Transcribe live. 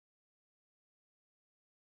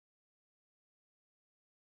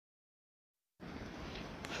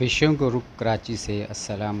Phishing group Karachi से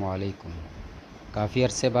अस्सलाम वालेकुम। काफ़ी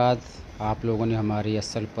अरसे बाद आप लोगों ने हमारी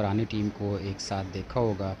असल पुरानी टीम को एक साथ देखा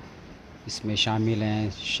होगा। इसमें शामिल हैं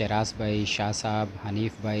शरास भाई, शाह साहब,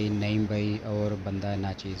 हनीफ़ भाई, नईम भाई और बंदा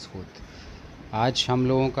नाचीज़ खुद। आज हम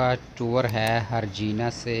लोगों का टूर है हरजीना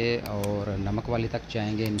से और नमक वाली तक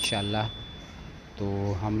जाएंगे इंशाल्लाह। तो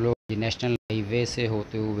हम लोग नेशनल हाईवे से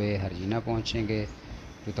होते हुए हरजीना पहुंचेंगे।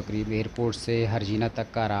 जो तकरीबन एयरपोर्ट से हरजीना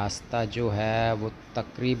तक का रास्ता जो है वो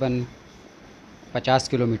तकरीबन 50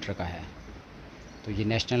 किलोमीटर का है। तो ये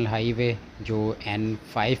नेशनल हाईवे जो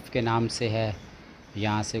N5 के नाम से है,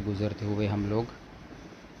 यहाँ से गुज़रते हुए हम लोग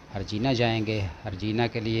हरजीना जाएंगे। हरजीना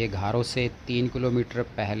के लिए घारो से 3 किलोमीटर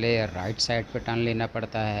पहले राइट साइड पर टर्न लेना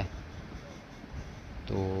पड़ता है।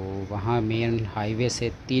 तो वहाँ मेन हाईवे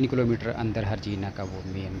से 3 किलोमीटर अंदर हरजीना का वो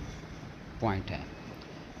मेन पॉइंट है।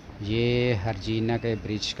 ये हरजीना के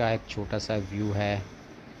ब्रिज का एक छोटा सा व्यू है,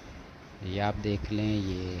 ये आप देख लें।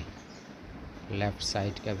 ये लेफ़्ट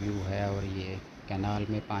साइड का व्यू है और ये कैनाल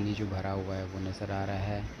में पानी जो भरा हुआ है वो नज़र आ रहा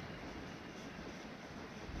है।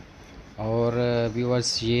 और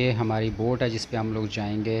व्यूअर्स, ये हमारी बोट है जिस पे हम लोग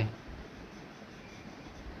जाएंगे।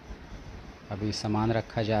 अभी सामान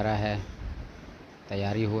रखा जा रहा है,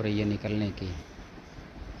 तैयारी हो रही है निकलने की।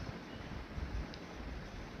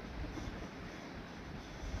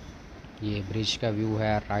 ये ब्रिज का व्यू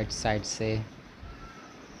है राइट साइड से,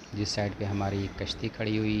 जिस साइड पे हमारी कश्ती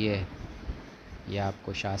खड़ी हुई है। ये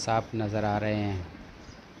आपको शाह साहब नज़र आ रहे हैं,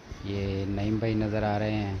 ये नईम भाई नज़र आ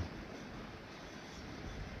रहे हैं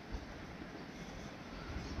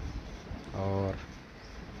और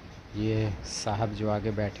ये साहब जो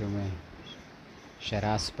आगे बैठे हुए हैं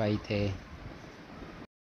शरास भाई थे।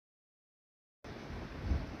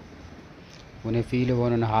 उन्हें फ़ील हुआ,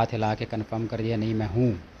 उन्होंने हाथ हिला के कंफर्म कर दिया, नहीं मैं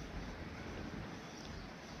हूँ।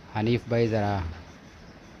 हनीफ़ भाई ज़रा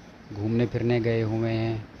घूमने फिरने गए हुए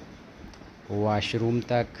हैं वाशरूम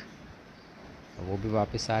तक, वो भी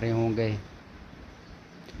वापस आ रहे होंगे।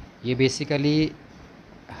 ये बेसिकली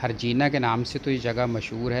हरजीना के नाम से तो ये जगह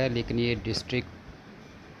मशहूर है, लेकिन ये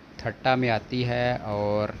डिस्ट्रिक्ट ठट्टा में आती है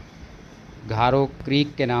और घारो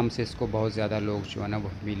क्रीक के नाम से इसको बहुत ज़्यादा लोग जो है ना वो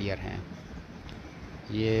फेमिलियर हैं।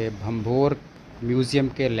 ये भंभोर म्यूज़ियम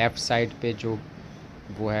के लेफ़्ट साइड पे जो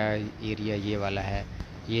वो है एरिया, ये वाला है।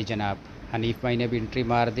 ये जनाब हनीफ़ भाई ने भी एंट्री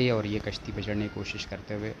मार दी और ये कश्ती पे चढ़ने की कोशिश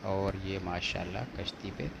करते हुए, और ये माशाल्लाह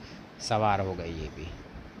कश्ती पे सवार हो गई। ये भी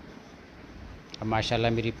अब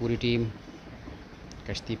माशाल्लाह मेरी पूरी टीम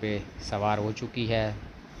कश्ती पे सवार हो चुकी है।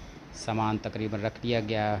 सामान तकरीबन रख लिया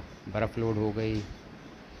गया, बर्फ़ लोड हो गई,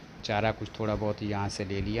 चारा कुछ थोड़ा बहुत यहाँ से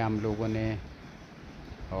ले लिया हम लोगों ने,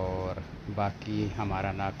 और बाकी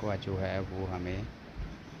हमारा नाकवा जो है वो हमें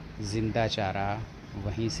ज़िंदा चारा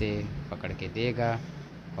वहीं से पकड़ के देगा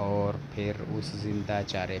और फिर उस ज़िंदा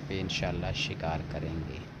चारे पे इंशाल्लाह शिकार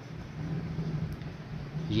करेंगे।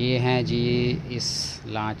 ये हैं जी इस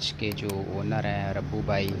लॉन्च के जो ओनर हैं रब्बू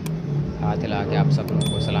भाई, हाथ हिला के आप सब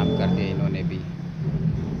लोगों को सलाम कर दिया इन्होंने भी।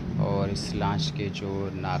 और इस लॉन्च के जो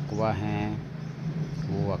नाकवा हैं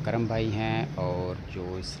वो अकरम भाई हैं, और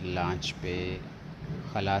जो इस लॉन्च पे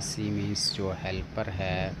खलासी मीन्स जो हेल्पर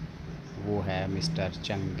है वो है मिस्टर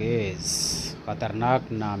चंगेज़,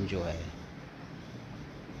 ख़तरनाक नाम जो है।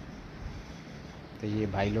 तो ये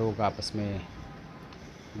भाई लोग आपस में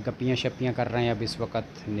गप्पियाँ शप्पियाँ कर रहे हैं, अब इस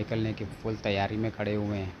वक्त निकलने की फुल तैयारी में खड़े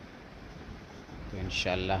हुए हैं। तो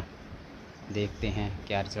इंशाल्लाह देखते हैं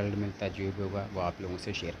क्या रिज़ल्ट मिलता है, जो भी होगा वो आप लोगों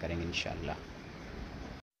से शेयर करेंगे इंशाल्लाह।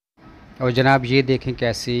 और जनाब ये देखें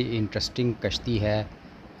कैसी इंटरेस्टिंग कश्ती है,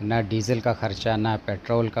 ना डीज़ल का ख़र्चा, ना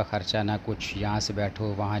पेट्रोल का ख़र्चा, ना कुछ। यहाँ से बैठो,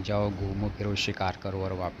 वहाँ जाओ, घूमो फिरो, शिकार करो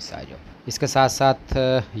और वापस आ जाओ। इसके साथ साथ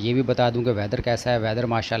ये भी बता दूँ कि वेदर कैसा है। वेदर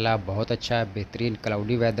माशाल्लाह बहुत अच्छा है, बेहतरीन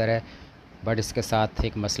क्लाउडी वेदर है। बट इसके साथ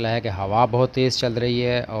एक मसला है कि हवा बहुत तेज़ चल रही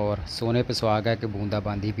है और सोने पे सुहागा कि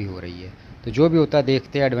बूंदाबांदी भी हो रही है। तो जो भी होता है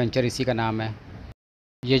देखते हैं, एडवेंचर इसी का नाम है।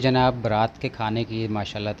 ये जनाब रात के खाने की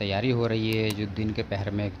माशाल्लाह तैयारी हो रही है। जो दिन के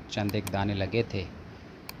पहर में चंद एक दाने लगे थे,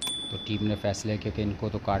 तो टीम ने फ़ैसला किया कि इनको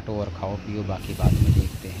तो काटो और खाओ पियो, बाकी बाद में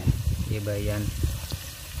देखते हैं। ये भाईजान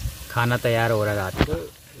खाना तैयार हो रहा है रात को।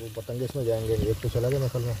 वो पतंगे इसमें जाएंगे, एक तो चला गया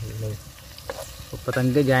नसल में नहीं। तो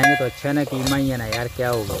पतंगे जाएंगे तो अच्छा है ना, कीमा ही है ना यार, क्या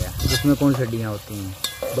हो गया, उसमें कौन सी हड्डियाँ होती हैं।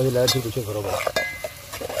 बड़ी लाइट ही पीछे करो भाई।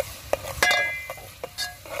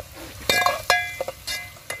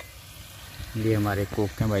 ये हमारे कोक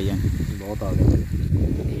हैं भाईजान, बहुत आ गए।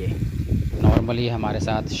 ये नॉर्मली हमारे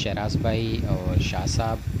साथ शरास भाई और शाह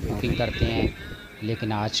साहब कुकिंग करते हैं,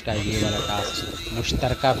 लेकिन आज का ये वाला टास्क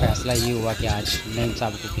मुश्तरका फ़ैसला ये हुआ कि आज नईम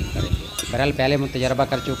साहब कुकिंग करेंगे। बहरहाल पहले हम तजर्बा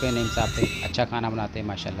कर चुके हैं, नईम साहब से अच्छा खाना बनाते हैं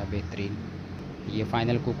माशाल्लाह बेहतरीन। ये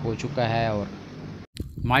फ़ाइनल कुक हो चुका है और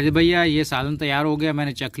माजिद भैया ये सालन तैयार हो गया,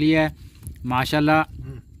 मैंने चख लिया है माशाल्लाह।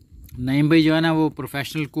 नईम भाई जो है ना वो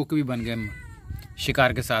प्रोफेशनल कुक भी बन गए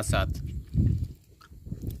शिकार के साथ साथ।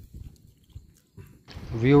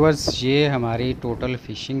 व्यूअर्स ये हमारी टोटल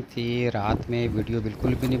फ़िशिंग थी। रात में वीडियो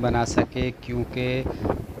बिल्कुल भी नहीं बना सके क्योंकि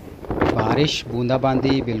बारिश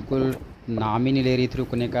बूंदाबांदी बिल्कुल नाम ही नहीं ले रही थी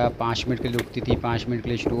रुकने का। 5 मिनट के लिए रुकती थी, 5 मिनट के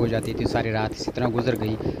लिए शुरू हो जाती थी। सारी रात इसी तरह गुजर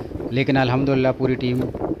गई, लेकिन अल्हम्दुलिल्लाह पूरी टीम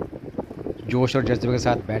जोश और जज्बे के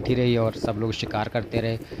साथ बैठी रही और सब लोग शिकार करते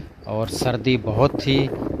रहे। और सर्दी बहुत थी,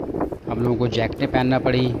 हम लोगों को जैकेटें पहनना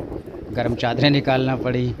पड़ी, गर्म चादरें निकालना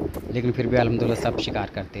पड़ी, लेकिन फिर भी अल्हम्दुलिल्लाह सब शिकार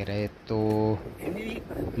करते रहे। तो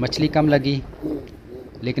मछली कम लगी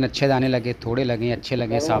लेकिन अच्छे दाने लगे, थोड़े लगे, अच्छे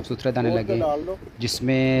लगे, साफ़ सुथरे दाने लगे,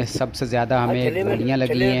 जिसमें सबसे ज़्यादा हमें गोलियाँ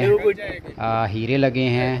लगी हैं, हीरे लगे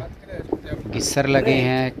हैं, गिस्सर लगे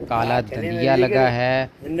हैं, काला दलिया लगा है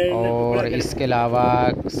और इसके अलावा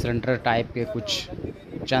सिलेंडर टाइप के कुछ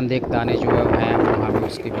चंद एक दाने जो हैं वो हमें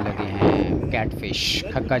उसके भी लगे हैं, कैटफिश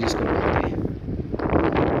खक्का जिसको बोलते हैं।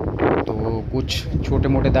 तो कुछ छोटे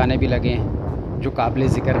मोटे दाने भी लगे हैं जो काबिल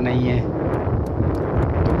ज़िक्र नहीं है।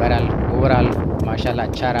 तो बहरहाल ओवरऑल माशाल्लाह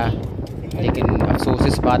अच्छा रहा, लेकिन अफसोस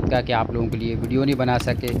इस बात का कि आप लोगों के लिए वीडियो नहीं बना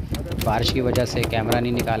सके। बारिश की वजह से कैमरा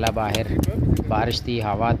नहीं निकाला बाहर, बारिश थी,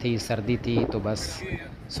 हवा थी, सर्दी थी, तो बस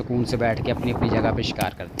सुकून से बैठ के अपनी अपनी जगह पे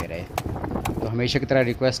शिकार करते रहे। तो हमेशा की तरह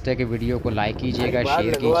रिक्वेस्ट है कि वीडियो को लाइक कीजिएगा,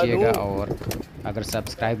 शेयर कीजिएगा और अगर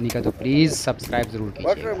सब्सक्राइब नहीं किया तो प्लीज़ सब्सक्राइब ज़रूर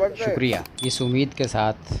कीजिएगा। शुक्रिया। इस उम्मीद के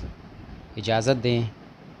साथ इजाज़त दें,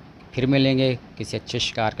 फिर मिलेंगे किसी अच्छे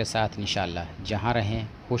शिकार के साथ इंशाअल्लाह। जहाँ रहें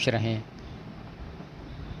खुश रहें,